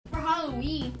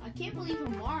Halloween. I can't believe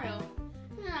tomorrow.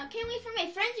 Can't wait for my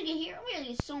friends to get here. We're gonna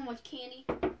get so much candy.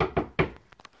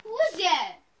 Who is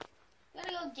that?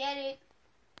 Gotta go get it.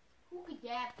 Who could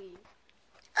that be?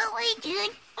 Oh, hey,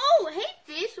 dude. Oh, hey,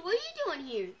 Fish. What are you doing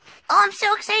here? Oh, I'm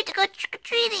so excited to go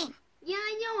trick-or-treating. Yeah,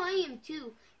 I know. I am,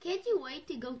 too. Can't you wait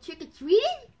to go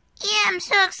trick-or-treating? Yeah, I'm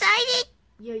so excited.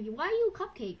 Yeah, why are you a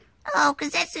cupcake? Oh,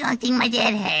 'cause that's the only thing my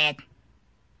dad had.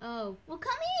 Oh, well,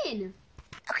 come in.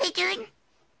 Okay, dude.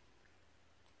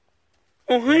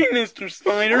 Oh, hey, Mr.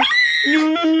 Spider.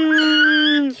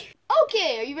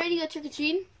 Okay, are you ready to go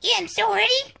trick-or-treating? Yeah, I'm so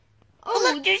ready.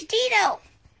 Oh, look, there's Tito.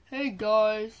 Hey,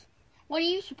 guys. What are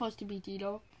you supposed to be,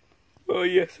 Tito? Oh,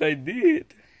 yes, I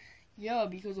did. Yeah,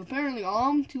 because apparently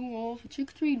I'm too old for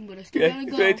trick-or-treating, but I still Yeah, gotta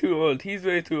he's go. way too old. He's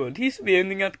way too old. He should be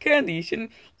handing out candy. He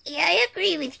shouldn't... Yeah, I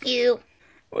agree with you.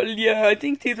 Well, yeah, I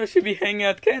think Tito should be handing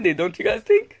out candy. Don't you guys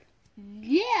think?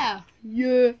 Yeah.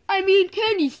 I mean,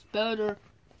 candy's better.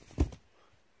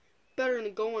 Better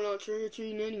than going out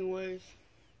trick-or-treating anyways.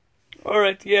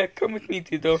 Alright, yeah, come with me,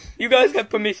 Tito. You guys have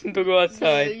permission to go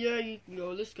outside. Yeah, you can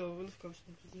go. Let's go.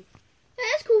 Yeah,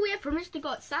 that's cool. We have permission to go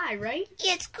outside, right?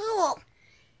 Yeah, it's cool.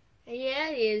 Yeah,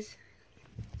 it is.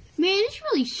 Man, this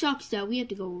really sucks that we have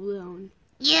to go alone.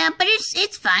 Yeah, but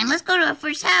it's fine. Let's go to our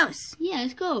first house. Yeah,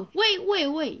 let's go. Wait.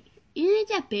 Isn't it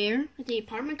that bear at the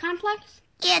apartment complex?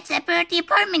 Yeah, it's that bear at the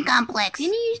apartment complex.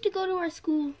 Didn't he used to go to our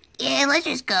school? Yeah, let's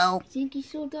just go. I think he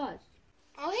still does.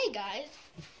 Oh, hey, guys.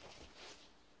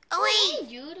 Oh, wait.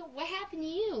 Hey, dude, what happened to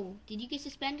you? Did you get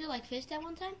suspended like Fish that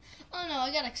one time? Oh, no,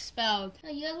 I got expelled.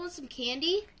 You guys want some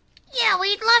candy? Yeah,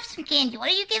 we'd love some candy. What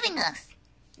are you giving us?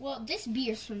 Well, this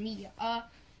beer's for me.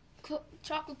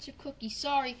 Chocolate chip cookies.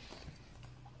 Sorry.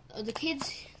 The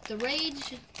kids, the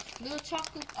Rage, little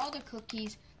chocolate other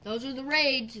cookies. Those are the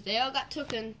Rage. They all got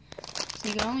taken. So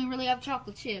you can only really have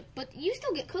chocolate chip. But you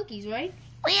still get cookies, right?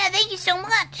 Oh, yeah, thank you so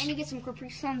much. And you get some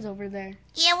Capri Suns over there.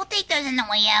 Yeah, we'll take those on the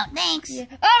way out. Thanks. Yeah.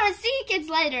 Alright, see you kids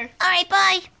later. All right,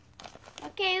 bye.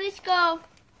 Okay, let's go.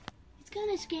 It's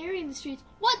kind of scary in the streets.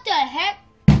 What the heck?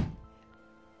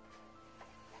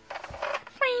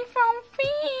 Free from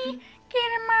free.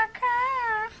 Get in my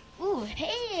car. Ooh,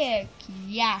 heck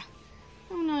yeah.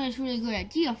 I don't know, that's a really good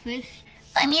idea, Fish.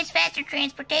 I mean, it's faster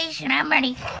transportation. I'm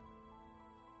ready.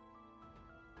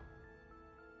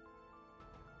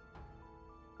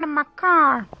 In my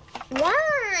car.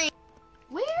 Why?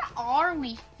 Where are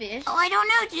we, Fish? Oh, I don't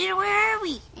know, dude. Where are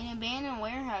we? In an abandoned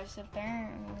warehouse,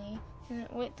 apparently.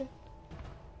 What the?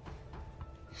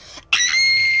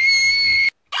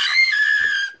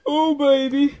 Oh,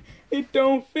 baby, it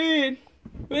don't fit.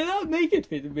 Well, I'll make it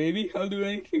fit, baby. I'll do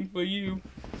anything for you.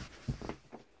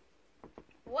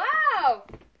 Wow!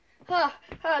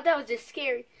 That was just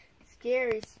scary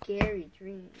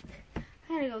dream. I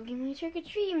had to go get my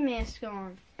trick-or-treat mask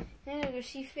on. I had to go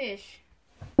see Fish.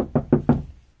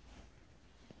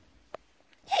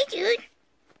 Hey, dude.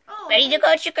 Oh, Ready to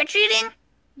go trick-or-treating?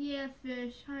 Yeah,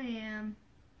 Fish, I am.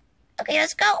 Okay,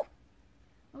 let's go.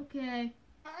 Okay.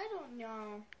 I don't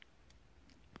know.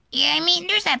 Yeah, I mean,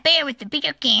 there's that bear with the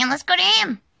beer can. Let's go to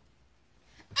him.